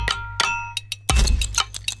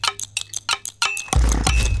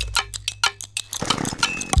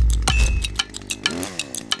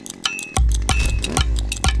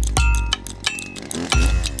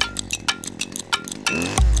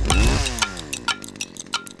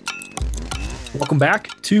Welcome back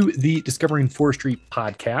to the Discovering Forestry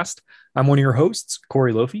podcast. I'm one of your hosts,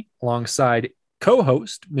 Corey Lofi, alongside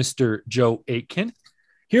co-host Mr. Joe Aitken,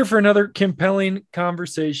 here for another compelling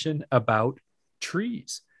conversation about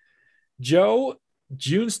trees. Joe,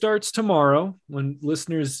 June starts tomorrow. When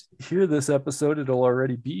listeners hear this episode, it'll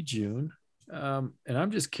already be June. And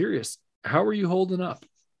I'm just curious, how are you holding up?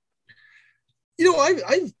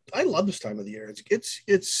 I love this time of the year.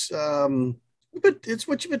 But it's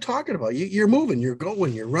what you've been talking about. You're moving, you're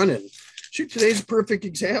going, you're running. Shoot, today's a perfect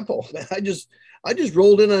example. I just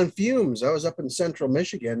rolled in on fumes. I was up in central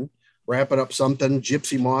Michigan wrapping up something.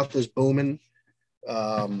 Gypsy moth is booming.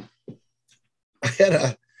 I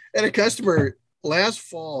had a customer last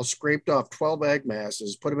fall scraped off 12 egg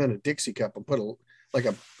masses, put them in a Dixie cup, and put a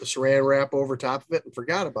saran wrap over top of it, and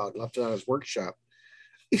forgot about it. Left it on his workshop.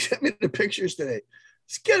 He sent me the pictures today.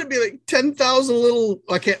 It's got to be like 10,000 little,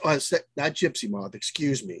 not gypsy moth,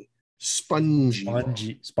 excuse me, sponge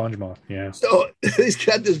moth, yeah. So he's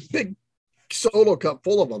got this big solo cup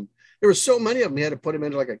full of them. There were so many of them, he had to put them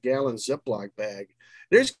into like a gallon Ziploc bag.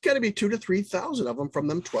 There's got to be 2,000 to 3,000 of them from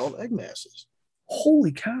them 12 egg masses.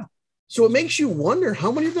 Holy cow. So it makes you wonder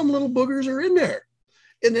how many of them little boogers are in there.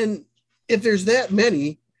 And then if there's that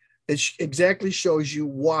many, it exactly shows you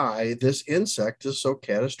why this insect is so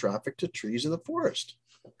catastrophic to trees in the forest.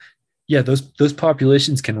 Yeah, those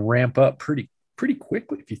populations can ramp up pretty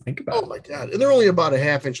quickly if you think about it. Oh my God. And they're only about a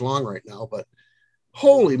half inch long right now, but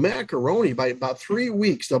holy macaroni, by about 3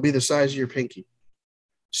 weeks, they'll be the size of your pinky.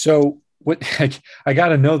 So what I got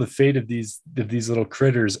to know the fate of these little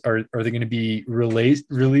critters. Are they going to be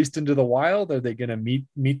released into the wild? Are they going to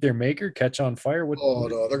meet their maker, catch on fire?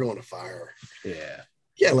 No, they're going to fire. Yeah.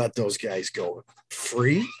 Yeah, let those guys go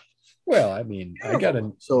free. Well, I mean, I got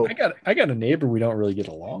a neighbor we don't really get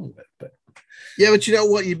along with, but yeah, but you know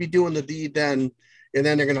what? You'd be doing the deed then, and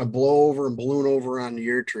then they're gonna blow over and balloon over on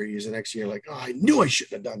your trees. The next year, like, oh, I knew I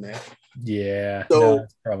shouldn't have done that. Yeah, so no,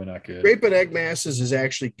 probably not good. Scraping egg masses is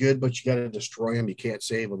actually good, but you got to destroy them. You can't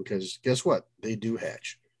save them because guess what? They do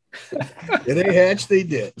hatch. If they hatch, they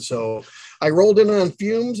did. So I rolled in on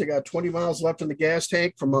fumes. I got 20 miles left in the gas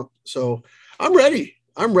tank so I'm ready.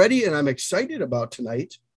 And I'm excited about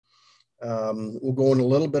tonight. We'll go in a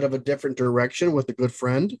little bit of a different direction with a good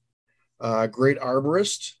friend, great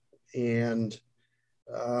arborist, and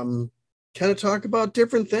kind of talk about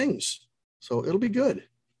different things. So it'll be good.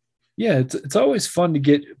 Yeah, it's always fun to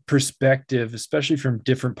get perspective, especially from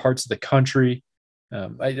different parts of the country.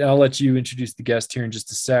 I'll let you introduce the guest here in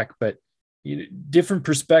just a sec, but different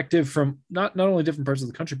perspective from not only different parts of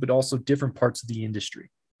the country, but also different parts of the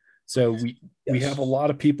industry. So we have a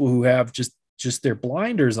lot of people who have just their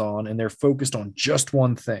blinders on and they're focused on just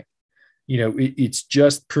one thing. It's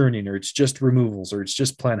just pruning, or it's just removals, or it's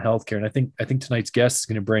just plant healthcare. And I think tonight's guest is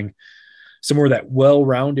going to bring some more of that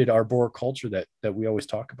well-rounded arboriculture that we always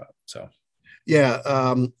talk about. So, yeah,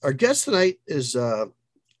 our guest tonight is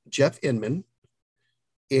Jeff Inman,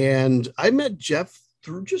 and I met Jeff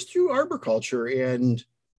through arboriculture, and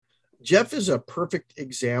Jeff is a perfect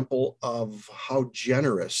example of how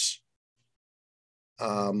generous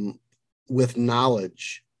with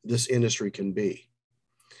knowledge this industry can be.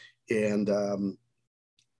 And I'm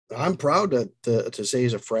proud to say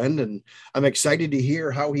he's a friend, and I'm excited to hear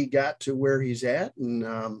how he got to where he's at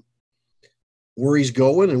and where he's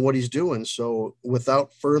going and what he's doing. So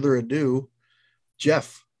without further ado,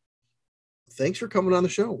 Jeff, thanks for coming on the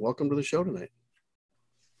show. Welcome to the show tonight.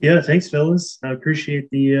 Yeah, thanks, fellas. I appreciate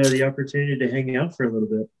the opportunity to hang out for a little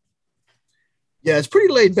bit. Yeah, it's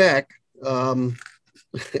pretty laid back.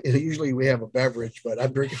 Usually we have a beverage, but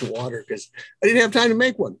I'm drinking water because I didn't have time to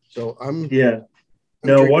make one. So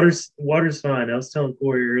water's fine. I was telling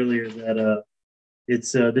Corey earlier that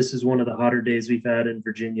this is one of the hotter days we've had in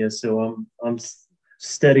Virginia, so I'm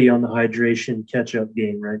steady on the hydration catch up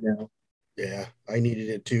game right now. Yeah, I needed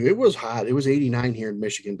it too. It was hot. It was 89 here in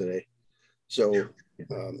Michigan today, so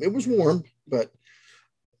it was warm. But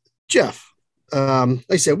Jeff, like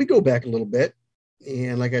I said, we go back a little bit.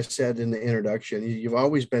 And like I said in the introduction, you've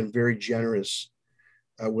always been very generous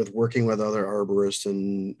with working with other arborists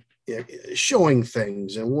and showing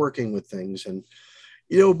things and working with things. And,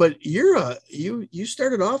 but you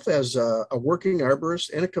started off as a working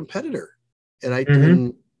arborist and a competitor.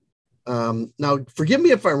 And now forgive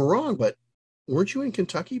me if I'm wrong, but weren't you in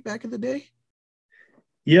Kentucky back in the day?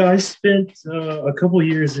 Yeah, I spent a couple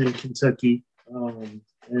years in Kentucky. And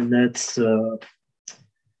that's,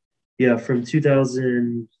 from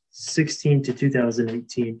 2016 to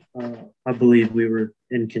 2018, I believe we were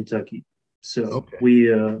in Kentucky. So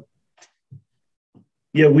we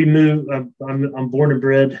Yeah, we moved. I'm born and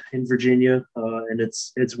bred in Virginia, and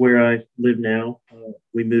it's where I live now.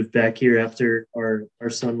 We moved back here after our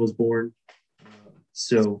son was born,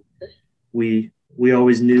 so we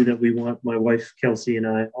always knew that we want my wife Kelsey and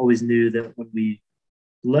I always knew that when we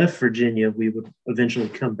left Virginia, we would eventually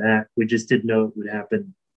come back. We just didn't know it would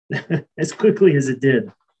happen as quickly as it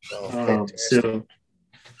did. So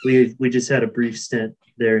we just had a brief stint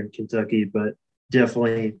there in Kentucky, but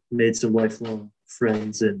definitely made some lifelong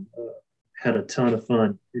friends and had a ton of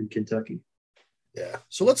fun in Kentucky. Yeah.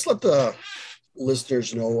 So let's let the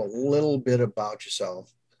listeners know a little bit about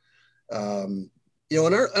yourself. And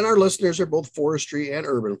our listeners are both forestry and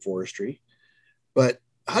urban forestry, but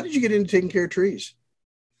how did you get into taking care of trees?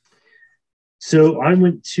 So I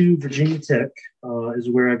went to Virginia Tech, is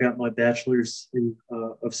where I got my bachelor's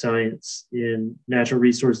of science in natural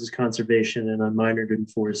resources conservation, and I minored in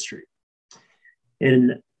forestry.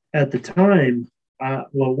 And at the time, I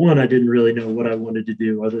didn't really know what I wanted to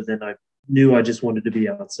do other than I knew I just wanted to be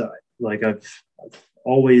outside. Like I've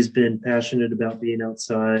always been passionate about being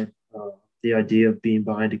outside. The idea of being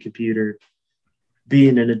behind a computer,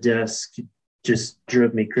 being in a desk just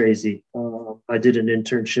drove me crazy. I did an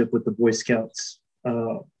internship with the Boy Scouts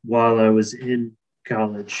while I was in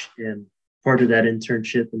college, and part of that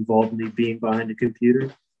internship involved me being behind a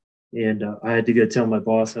computer. And I had to go tell my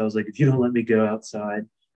boss, I was like, if you don't let me go outside,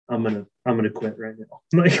 I'm gonna quit right now.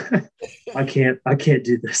 Like I can't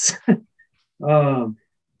do this.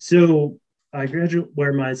 So I graduated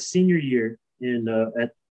where my senior year at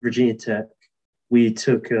Virginia Tech, we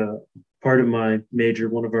took part of my major,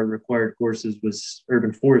 one of our required courses was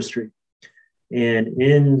urban forestry. And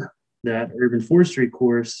in that urban forestry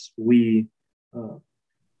course, we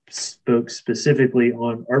spoke specifically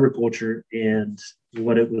on arboriculture and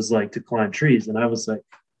what it was like to climb trees. And I was like,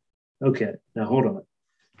 okay, now hold on.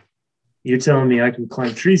 You're telling me I can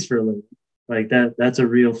climb trees for a living? Like that's a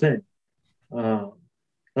real thing.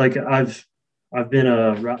 Like I've been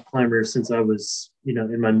a rock climber since I was,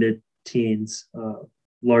 in my mid-teens,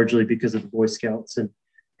 largely because of the Boy Scouts and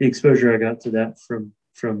the exposure I got to that from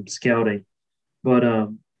scouting. But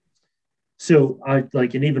so I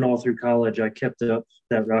like, and even all through college, I kept up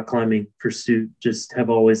that rock climbing pursuit. Just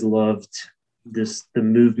have always loved the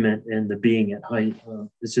movement and the being at height.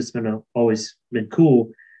 It's just always been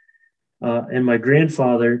cool. And my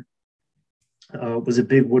grandfather was a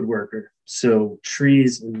big woodworker. So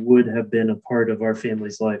trees and wood have been a part of our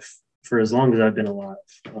family's life for as long as I've been alive.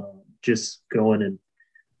 Just going and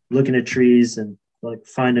looking at trees and like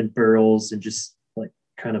finding burls and just like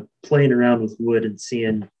kind of playing around with wood and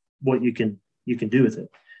seeing what you can do with it.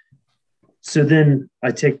 So then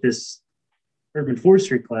I take this urban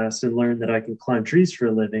forestry class and learn that I can climb trees for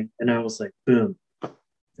a living. And I was like, boom.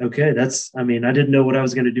 Okay, I didn't know what I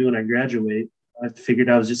was going to do when I graduate. I figured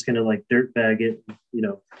I was just going to like dirt bag it,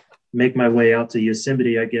 make my way out to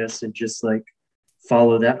Yosemite, I guess, and just like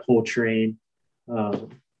follow that whole train,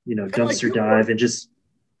 dumpster like dive and just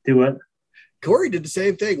do what? Corey did the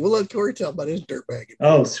same thing. We'll let Corey tell about his dirt bagging.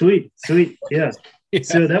 Oh, sweet. Yeah.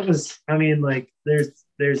 So that was,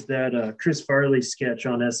 there's that Chris Farley sketch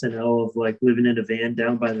on SNL of like living in a van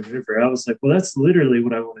down by the river. I was like, well, that's literally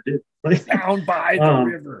what I want to do. Like down by the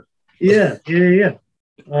river. Yeah.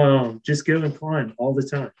 Just go and climb all the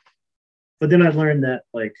time. But then I learned that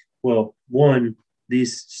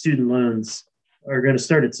these student loans are going to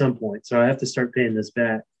start at some point. So I have to start paying this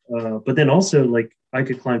back. But then also like I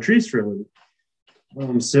could climb trees for a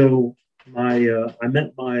living. So I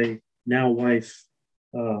met my now wife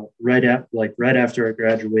right after I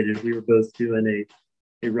graduated. We were both doing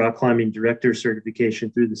a rock climbing director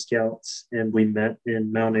certification through the Scouts, and we met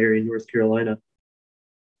in Mount Airy, North Carolina.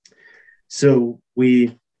 So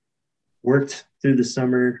we worked through the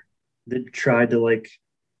summer, then tried to like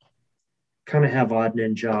kind of have odd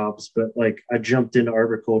end jobs, but like I jumped into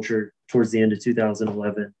arboriculture towards the end of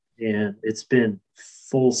 2011, and it's been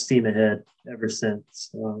full steam ahead ever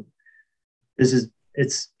since.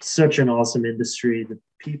 It's such an awesome industry. The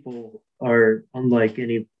people are unlike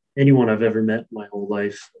anyone I've ever met in my whole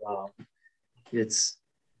life. It's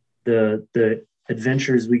the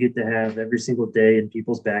adventures we get to have every single day in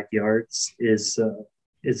people's backyards is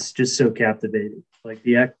it's just so captivating. Like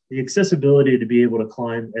the accessibility to be able to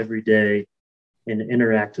climb every day and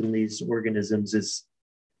interact with these organisms is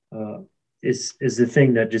the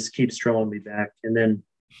thing that just keeps drawing me back. And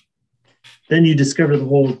then you discover the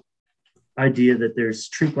whole idea that there's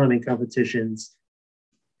tree climbing competitions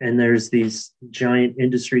and there's these giant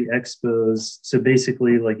industry expos. So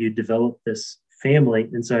basically like you develop this family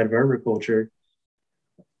inside of arboriculture,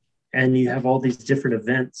 and you have all these different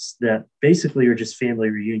events that basically are just family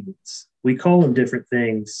reunions. We call them different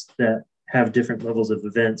things that have different levels of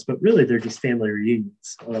events, but really they're just family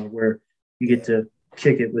reunions where you get to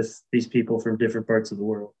kick it with these people from different parts of the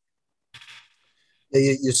world.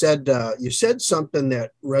 You said something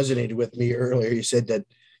that resonated with me earlier. You said that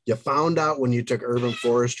you found out when you took urban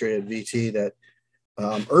forestry at VT that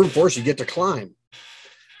urban forestry you get to climb.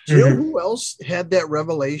 Do you know who else had that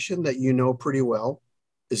revelation that you know pretty well?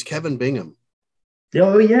 Is Kevin Bingham.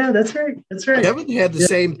 Oh yeah, that's right. That's right. Kevin had the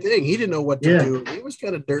same thing. He didn't know what to do. He was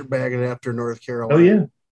kind of dirtbagging after North Carolina. Oh yeah.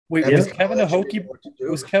 Wait, was Kevin a Hokie?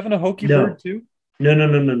 Was Kevin a Hokie bird too? No.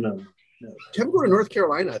 Kevin go to North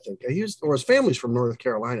Carolina, I think. Or his family's from North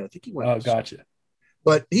Carolina. I think he went. Oh, gotcha.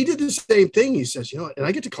 But he did the same thing. He says, and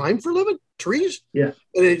I get to climb for a living, trees. Yeah.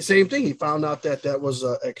 And the same thing. He found out that was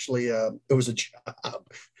actually it was a job.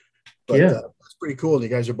 But that's pretty cool. You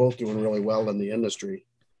guys are both doing really well in the industry.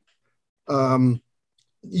 After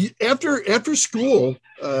school,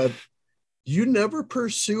 you never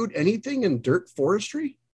pursued anything in dirt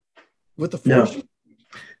forestry with the forestry?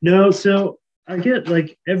 No. So I get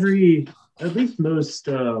like at least most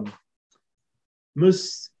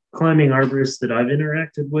climbing arborists that I've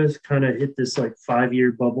interacted with kind of hit this like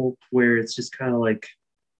 5-year bubble where it's just kind of like,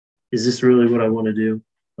 is this really what I want to do?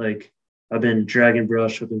 Like I've been dragging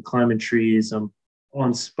brush, I've been climbing trees, I'm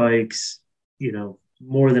on spikes,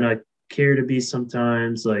 more than I care to be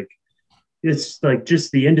sometimes. Like it's like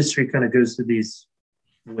just the industry kind of goes through these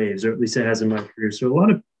waves, or at least it has in my career. So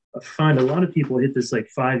I find a lot of people hit this like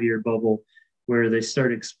 5-year bubble where they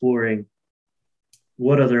start exploring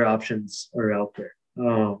what other options are out there.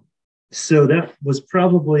 So that was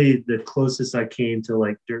probably the closest I came to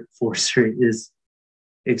like dirt forestry is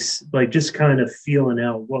like just kind of feeling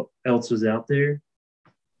out what else was out there.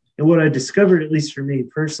 And what I discovered, at least for me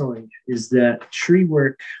personally, is that tree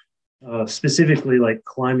work, specifically like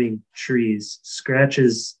climbing trees,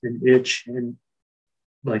 scratches an itch and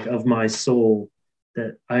like of my soul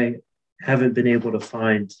that I haven't been able to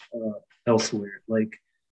find elsewhere. Like,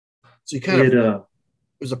 so you kind of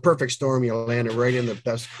it was a perfect storm. You landed right in the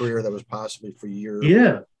best career that was possibly for you.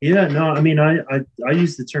 Yeah. No, I mean, I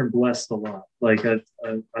use the term blessed a lot. Like I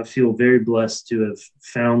feel very blessed to have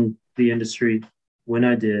found the industry when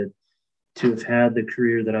I did, to have had the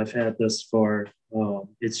career that I've had thus far.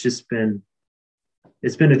 It's been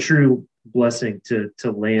a true blessing to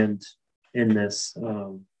land in this,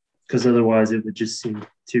 because otherwise it would just seem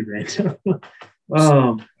too random.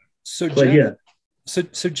 So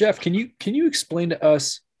Jeff, can you explain to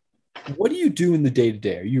us, what do you do in the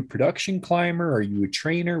day-to-day? Are you a production climber? Are you a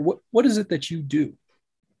trainer? What is it that you do?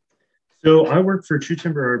 So I work for True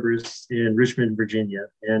Timber Arborists in Richmond, Virginia,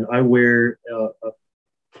 and I wear a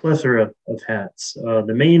plethora of hats.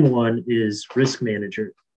 The main one is risk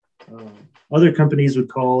manager. Other companies would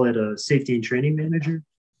call it a safety and training manager.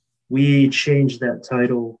 We changed that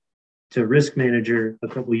title to risk manager a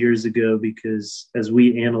couple of years ago because as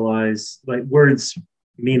we analyze, like, words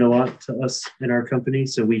mean a lot to us in our company.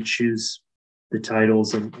 So we choose the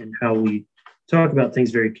titles and how we talk about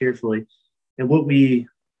things very carefully. And what we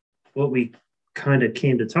kind of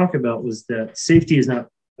came to talk about was that safety is not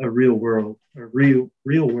a real word,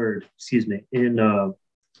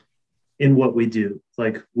 in what we do.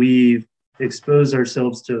 Like, we expose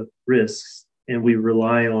ourselves to risks and we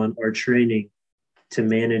rely on our training to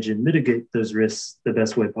manage and mitigate those risks the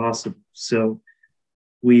best way possible. So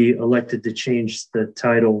we elected to change the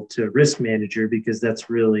title to risk manager because that's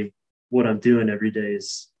really what I'm doing every day,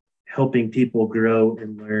 is helping people grow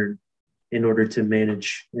and learn in order to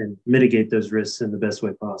manage and mitigate those risks in the best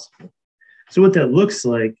way possible. So what that looks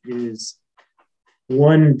like is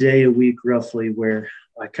 1 day a week, roughly, where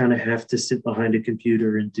I kind of have to sit behind a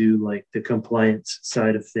computer and do like the compliance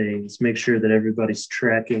side of things, make sure that everybody's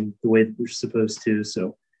tracking the way that they're supposed to.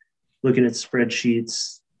 So looking at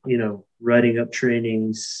spreadsheets, writing up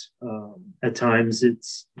trainings. At times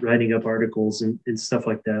it's writing up articles and stuff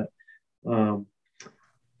like that.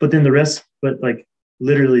 But then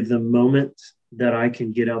literally the moment that I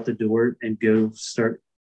can get out the door and go start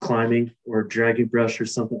climbing or dragging brush or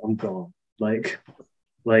something, I'm gone. Like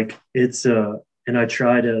it's and I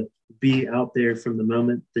try to be out there from the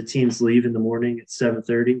moment the teams leave in the morning at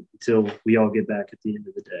 7:30 until we all get back at the end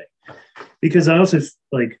of the day. Because I also,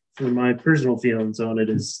 like, for my personal feelings on it,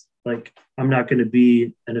 is like, I'm not going to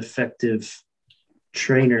be an effective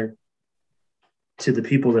trainer to the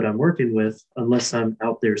people that I'm working with unless I'm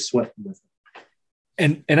out there sweating with them.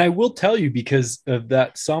 And I will tell you, because of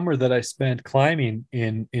that summer that I spent climbing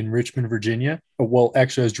in Richmond, Virginia. Well,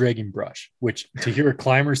 actually, I was dragging brush, which, to hear a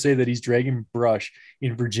climber say that he's dragging brush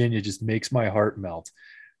in Virginia just makes my heart melt.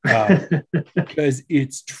 because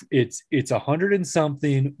it's 100 and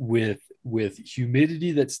something with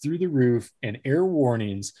humidity that's through the roof and air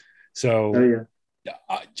warnings. So Oh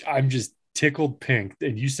yeah. I'm just tickled pink,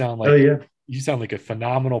 and you sound like a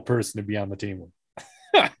phenomenal person to be on the team with.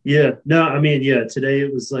 Yeah. No, I mean, yeah, today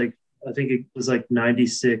it was like, I think it was like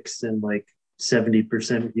 96 and like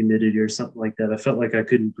 70% humidity or something like that. I felt like I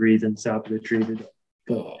couldn't breathe in the top of the tree today.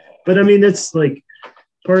 But I mean, that's like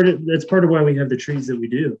part of why we have the trees that we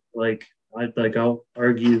do. Like I'll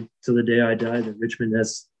argue till the day I die that Richmond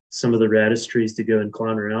has some of the raddest trees to go and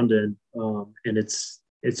climb around in. And it's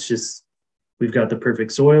just, we've got the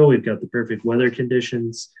perfect soil, we've got the perfect weather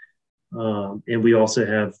conditions. And we also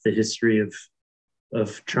have the history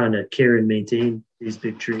of trying to care and maintain these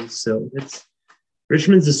big trees. So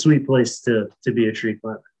Richmond's a sweet place to be a tree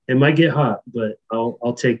climber. It might get hot, but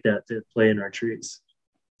I'll take that to play in our trees.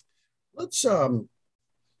 Let's I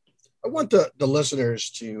want the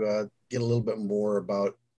listeners to get a little bit more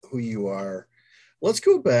about who you are. Let's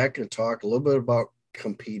go back and talk a little bit about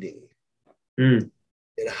competing. And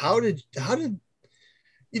how did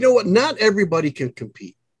you know what? Not everybody can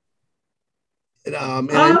compete. And I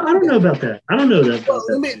don't know about that. I don't know that. Well,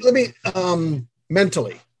 let me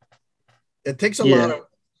mentally. It takes a lot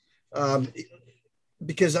of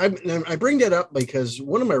because I bring that up because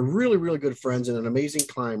one of my really, really good friends and an amazing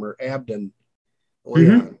climber, Abden.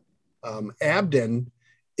 Abden,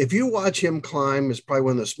 if you watch him climb, is probably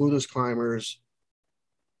one of the smoothest climbers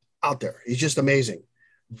out there. He's just amazing.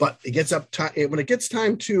 But it gets when it gets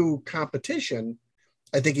time to competition,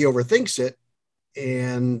 I think he overthinks it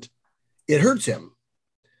and it hurts him.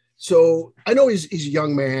 So I know he's a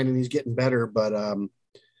young man and he's getting better, but and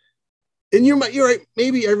you're right.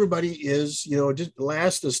 Maybe everybody is, just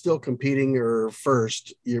last is still competing or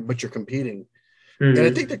first, but you're competing. And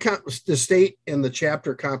I think the state and the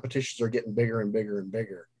chapter competitions are getting bigger and bigger and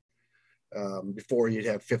bigger. Before you'd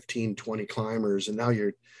have 15, 20 climbers, and now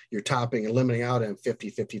you're topping and limiting out on 50,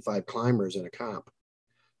 55 climbers in a comp.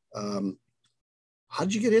 How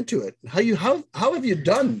did you get into it? How have you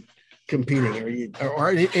done competing?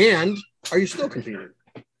 Are you still competing?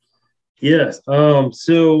 Yes.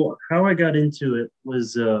 So how I got into it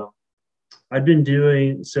was I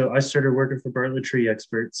started working for Bartlett Tree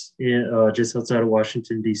Experts just outside of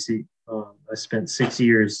Washington, D.C. I spent 6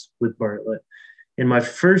 years with Bartlett. In my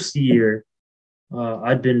first year,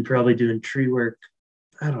 I'd been probably doing tree work,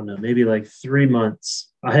 I don't know, maybe like 3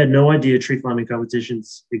 months. I had no idea tree climbing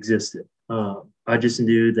competitions existed. I just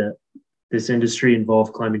knew that this industry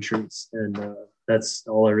involved climbing trees, and that's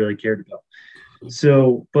all I really cared about.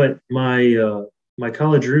 So, but my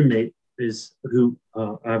college roommate who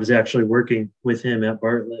I was actually working with him at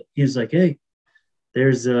Bartlett. He was like, "Hey,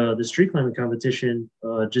 there's this tree climbing competition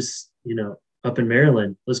just up in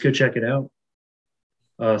Maryland. Let's go check it out."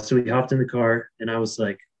 So we hopped in the car, and I was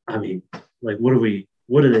like, I mean, like, what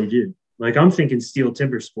do they do? Like, I'm thinking steel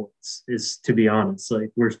timber sports is, to be honest,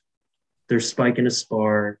 like they're spiking a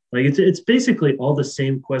spar. Like it's basically all the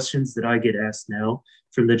same questions that I get asked now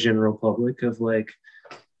from the general public of like,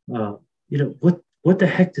 what the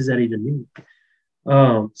heck does that even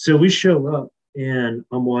mean? So we show up and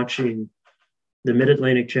I'm watching the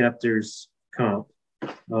Mid-Atlantic chapters comp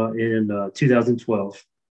in 2012.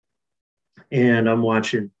 And I'm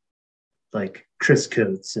watching like Chris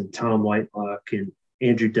Coates and Tom Whitelock and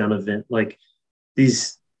Andrew Donovan, like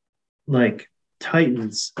these like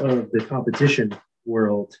titans of the competition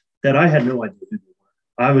world that I had no idea who they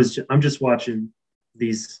were. I'm just watching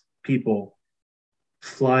these people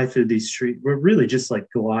fly through these trees. We're really just like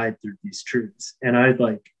glide through these trees. And I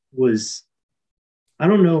don't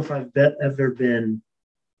know if I've ever been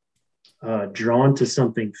drawn to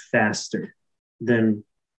something faster than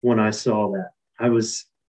when I saw that. I was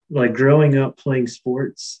like growing up playing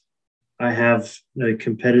sports. I have a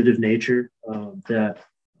competitive nature that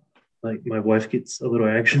like my wife gets a little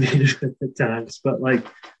aggravated with at times, but like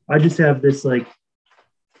I just have this like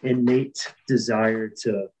innate desire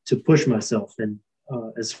to push myself and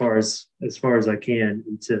as far as I can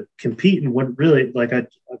and to compete. And what really like I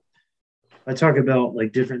talk about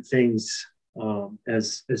like different things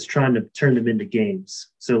as trying to turn them into games.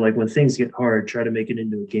 So like when things get hard, try to make it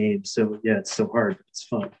into a game. So yeah, it's so hard, but it's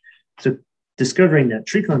fun. So discovering that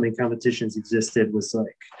tree climbing competitions existed was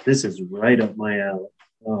like, this is right up my alley.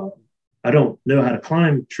 I don't know how to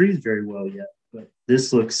climb trees very well yet, but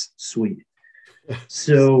this looks sweet.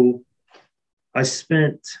 So I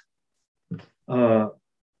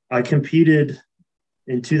competed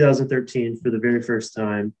in 2013 for the very first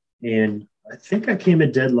time, and I think I came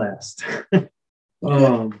in dead last. It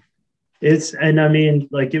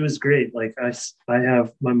was great. Like I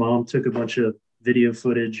have, my mom took a bunch of video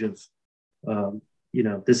footage of,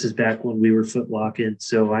 this is back when we were foot locking.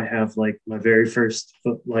 So I have like my very first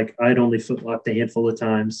foot, like I'd only foot locked a handful of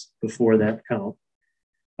times before that count.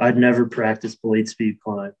 I'd never practiced blade speed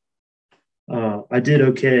climb. I did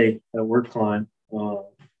okay at work climb.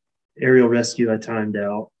 Aerial rescue, I timed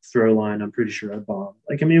out. Throw line, I'm pretty sure I bombed.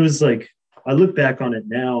 Like, I mean, it was like, I look back on it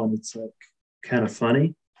now and it's like kind of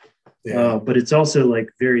funny. Yeah. But it's also like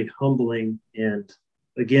very humbling and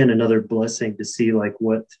again, another blessing to see like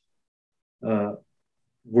what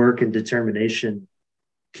work and determination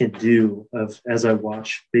can do as I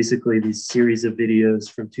watch basically these series of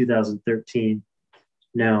videos from 2013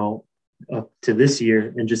 now up to this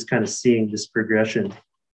year and just kind of seeing this progression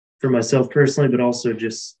for myself personally, but also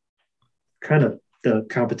just kind of the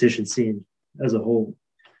competition scene as a whole.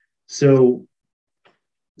 So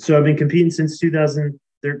I've been competing since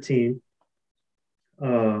 2013.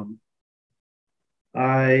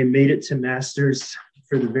 I made it to Masters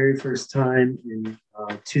for the very first time in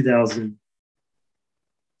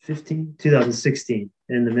 2016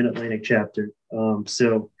 in the Mid-Atlantic chapter.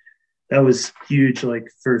 So that was huge. Like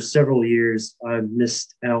for several years, I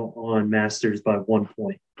missed out on Masters by 1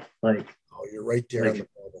 point. Like, oh, you're right there. Like,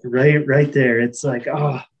 right there. It's like,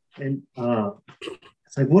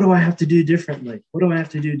 it's like, what do I have to do differently? What do I have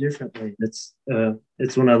to do differently? It's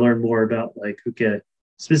when I learned more about like, okay,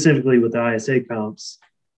 specifically with the ISA comps,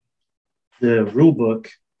 the rule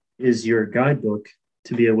book is your guidebook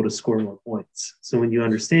to be able to score more points. So when you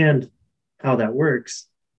understand how that works,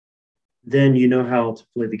 then you know how to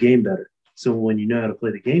play the game better. So when you know how to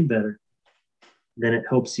play the game better, then it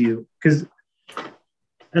helps you. Because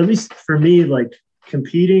at least for me, like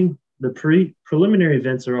competing, the preliminary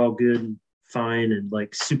events are all good and fine and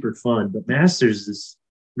like super fun, but Masters is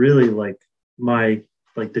really like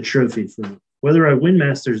the trophy for me. Whether I win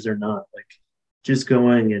Masters or not, like just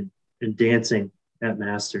going and dancing at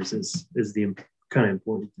Masters is the kind of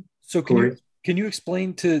important thing. So can you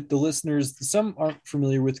explain to the listeners, some aren't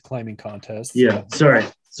familiar with climbing contests. Yeah. Sorry.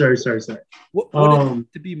 What is it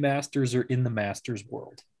to be Masters or in the Masters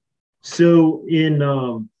world? So in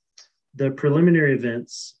the preliminary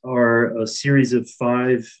events are a series of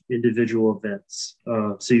 5 individual events.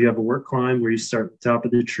 So you have a work climb where you start at the top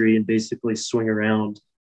of the tree and basically swing around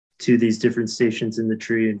to these different stations in the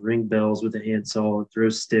tree and ring bells with a handsaw and throw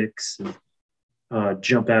sticks and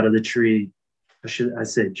jump out of the tree. I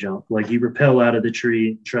say jump, like you rappel out of the tree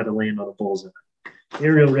and try to land on a bullseye.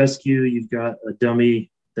 Aerial rescue, you've got a dummy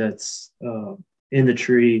that's in the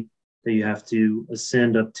tree that you have to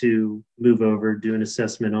ascend up to, move over, do an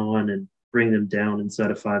assessment on, and bring them down inside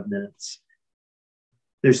of 5 minutes.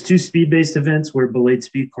 There's 2 speed-based events where blade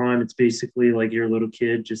speed climb, it's basically like you're a little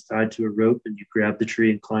kid just tied to a rope and you grab the tree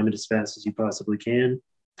and climb it as fast as you possibly can.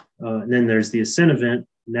 And then there's the ascent event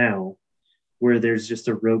now, where there's just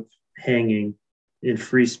a rope hanging in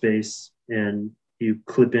free space and you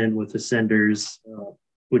clip in with ascenders,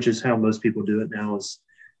 which is how most people do it now, is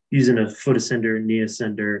using a foot ascender, knee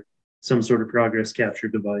ascender, some sort of progress capture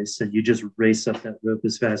device, and you just race up that rope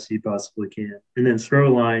as fast as you possibly can. And then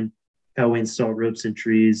throw line, how we install ropes in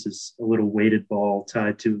trees, is a little weighted ball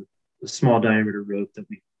tied to a small diameter rope that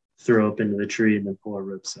we throw up into the tree and then pull our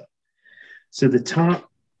ropes up. So the top,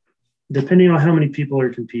 depending on how many people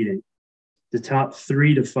are competing, the top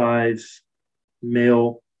 3 to 5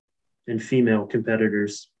 male and female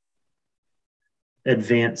competitors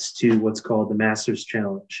advance to what's called the Masters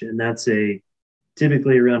Challenge. And that's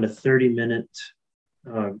typically around a 30-minute,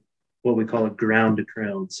 what we call a ground to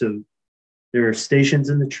crown. So there are stations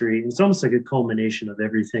in the tree. It's almost like a culmination of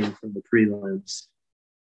everything from the prelims.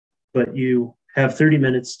 But you have 30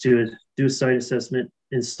 minutes to do a site assessment,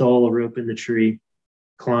 install a rope in the tree,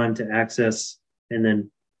 climb to access, and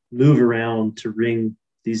then move around to ring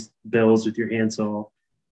these bells with your handsaw.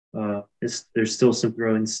 There's still some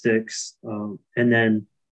throwing sticks, and then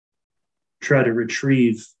try to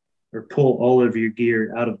retrieve or pull all of your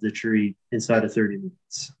gear out of the tree inside of 30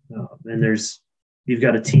 minutes. And you've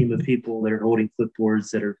got a team of people that are holding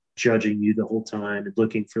clipboards that are judging you the whole time and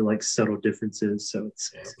looking for like subtle differences. So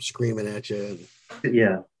it's screaming at you.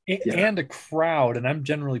 Yeah. And a crowd, and I'm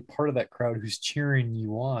generally part of that crowd who's cheering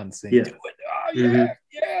you on, saying, yeah. "Do it! Oh,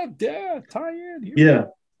 yeah, tie in."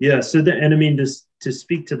 Yeah. So and I mean, to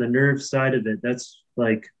speak to the nerve side of it, that's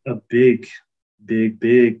like a big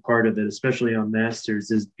part of it, especially on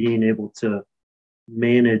Masters, is being able to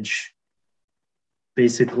manage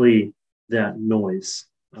basically that noise.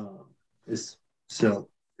 So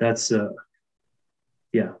that's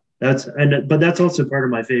but that's also part of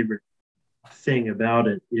my favorite thing about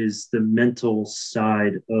it, is the mental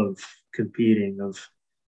side of competing, of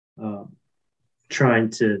trying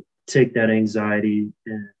to take that anxiety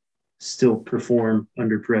and still perform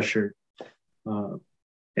under pressure.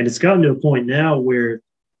 And it's gotten to a point now where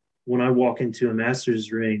when I walk into a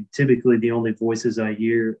master's ring, typically the only voices I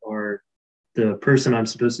hear are the person I'm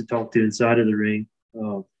supposed to talk to inside of the ring,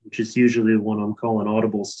 which is usually the one I'm calling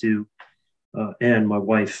audibles to, and my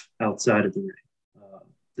wife outside of the ring.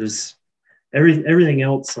 There's everything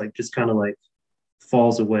else like just kind of like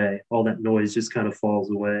falls away. All that noise just kind of falls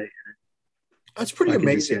away. That's pretty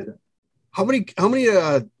amazing. How many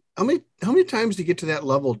times do you get to that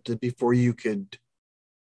level before you could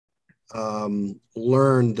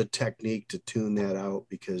learn the technique to tune that out?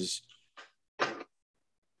 Because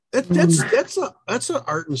that's an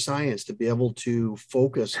art and science to be able to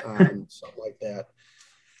focus on something like that.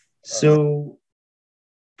 So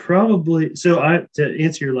to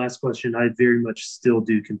answer your last question, I very much still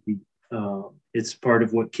do compete. It's part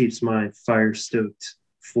of what keeps my fire stoked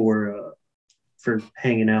for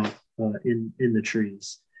hanging out in the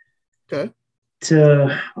trees. Okay. To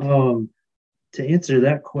answer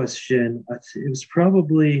that question, it was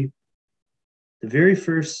probably the very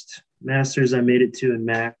first Masters I made it to in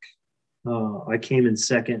MAC. I came in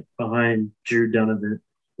second behind Drew Donovan.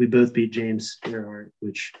 We both beat James Earhart,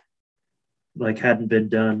 which like hadn't been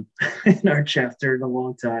done in our chapter in a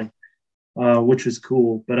long time, which was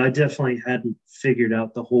cool. But I definitely hadn't figured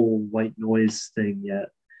out the whole white noise thing yet.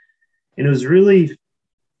 And it was really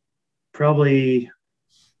probably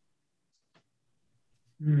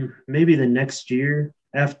maybe the next year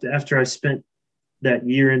after I spent that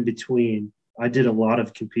year in between. I did a lot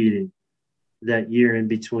of competing that year in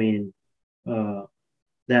between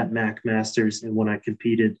that MAC Masters and when I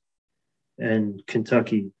competed in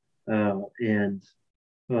Kentucky and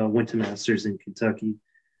went to Masters in Kentucky.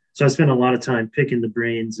 So I spent a lot of time picking the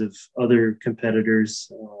brains of other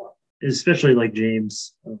competitors, especially like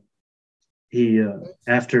James. He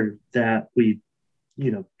after that we,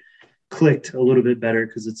 clicked a little bit better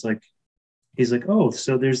because it's like he's like, oh,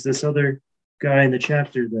 so there's this other guy in the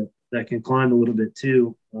chapter that can climb a little bit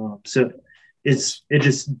too. So it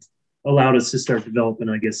just allowed us to start developing,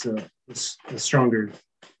 I guess, a stronger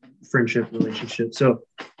friendship relationship. So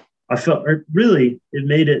I felt it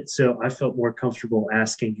made it so I felt more comfortable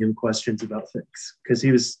asking him questions about things because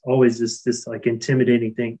he was always this like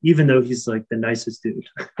intimidating thing, even though he's like the nicest dude.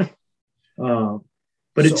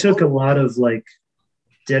 But it took a lot of like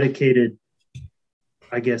dedicated,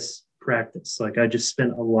 I guess, practice. Like I just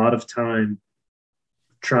spent a lot of time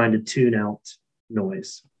trying to tune out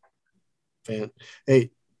noise.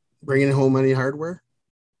 Hey, bringing home any hardware?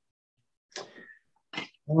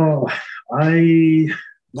 Oh, I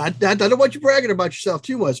don't want you bragging about yourself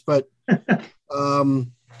too much, but so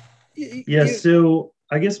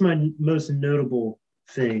I guess my most notable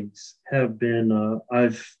things have been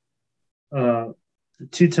I've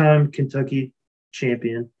two-time Kentucky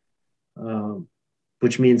champion,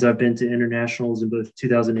 which means I've been to internationals in both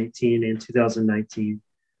 2018 and 2019.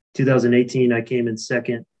 2018, I came in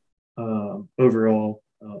second overall.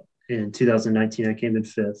 In 2019, I came in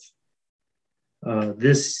fifth.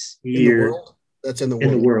 This year, in the world? That's in the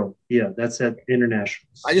world. In the world, yeah, that's at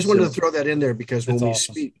internationals. I just wanted to throw that in there because when we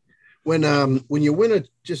speak, when you win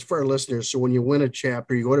just for our listeners, so when you win a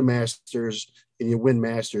chapter, you go to Masters and you win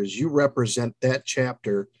Masters, you represent that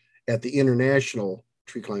chapter at the International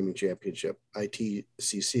Tree Climbing Championship,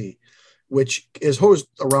 ITCC, which is hosted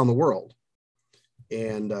around the world.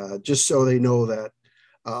 And just so they know that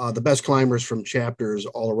the best climbers from chapters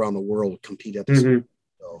all around the world compete at this.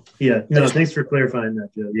 Mm-hmm. So, thanks for clarifying that,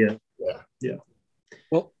 Joe. Yeah.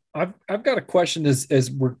 Well, I've got a question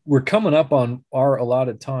as we're coming up on our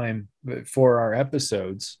allotted time for our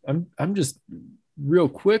episodes. I'm just real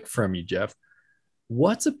quick from you, Jeff.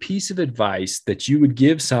 What's a piece of advice that you would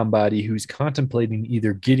give somebody who's contemplating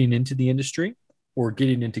either getting into the industry or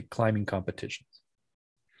getting into climbing competitions?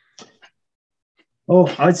 Oh,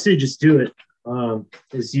 I'd say just do it.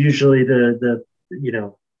 It's usually the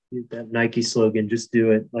that Nike slogan, just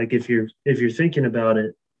do it. Like if you're thinking about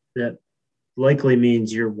it, that likely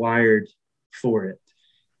means you're wired for it.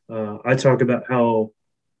 I talk about how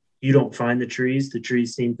you don't find the trees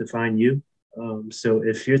seem to find you. So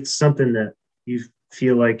if it's something that you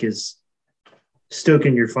feel like is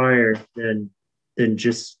stoking your fire, then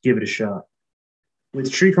just give it a shot. With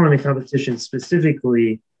tree climbing competition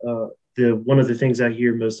specifically, one of the things I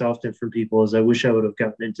hear most often from people is, I wish I would have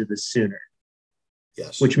gotten into this sooner.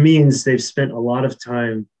 Yes. Which means they've spent a lot of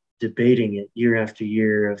time debating it year after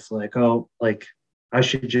year of like, oh, like I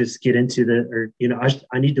should just get into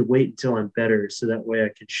I need to wait until I'm better so that way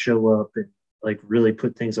I can show up and like really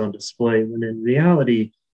put things on display. When in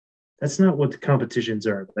reality, that's not what the competitions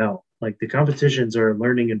are about. Like, the competitions are a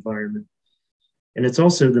learning environment. And it's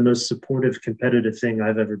also the most supportive, competitive thing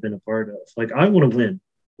I've ever been a part of. Like, I want to win.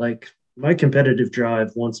 Like, my competitive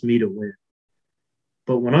drive wants me to win.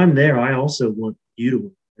 But when I'm there, I also want you to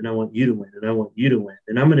win, and I want you to win, and I want you to win.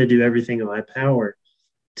 And I'm going to do everything in my power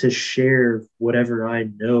to share whatever I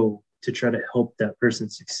know to try to help that person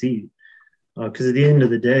succeed. Because at the end of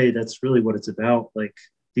the day, that's really what it's about. Like,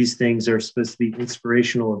 these things are supposed to be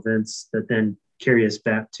inspirational events that then carry us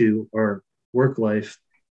back to our work life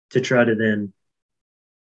to try to then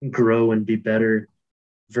grow and be better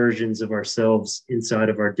versions of ourselves inside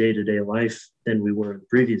of our day-to-day life than we were the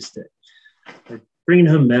previous day. Like, bringing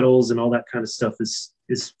home medals and all that kind of stuff is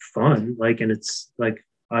fun. Like, and it's like,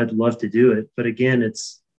 I'd love to do it, but again,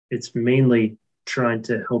 it's mainly trying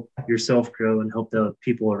to help yourself grow and help the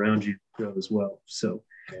people around you grow as well. So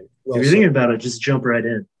if you're thinking about it, just jump right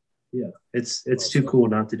in. Yeah, it's too cool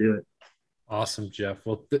not to do it. Awesome, Jeff.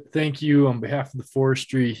 Well, thank you on behalf of the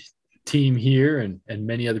forestry team here and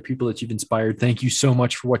many other people that you've inspired. Thank you so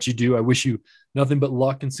much for what you do. I wish you nothing but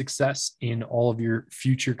luck and success in all of your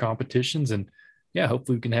future competitions. And yeah,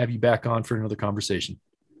 hopefully we can have you back on for another conversation.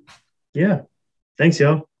 Yeah. Thanks,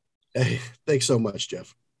 y'all. Hey, thanks so much,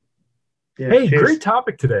 Jeff. Yeah, hey, cheers. Great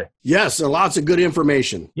topic today. Yes, lots of good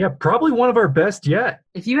information. Yeah, probably one of our best yet.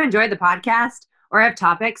 If you enjoyed the podcast or have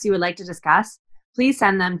topics you would like to discuss, please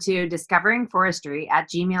send them to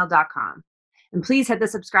discoveringforestry@gmail.com. And please hit the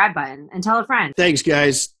subscribe button and tell a friend. Thanks,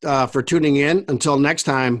 guys, for tuning in. Until next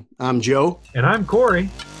time, I'm Joe. And I'm Corey.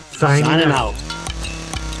 Signing out.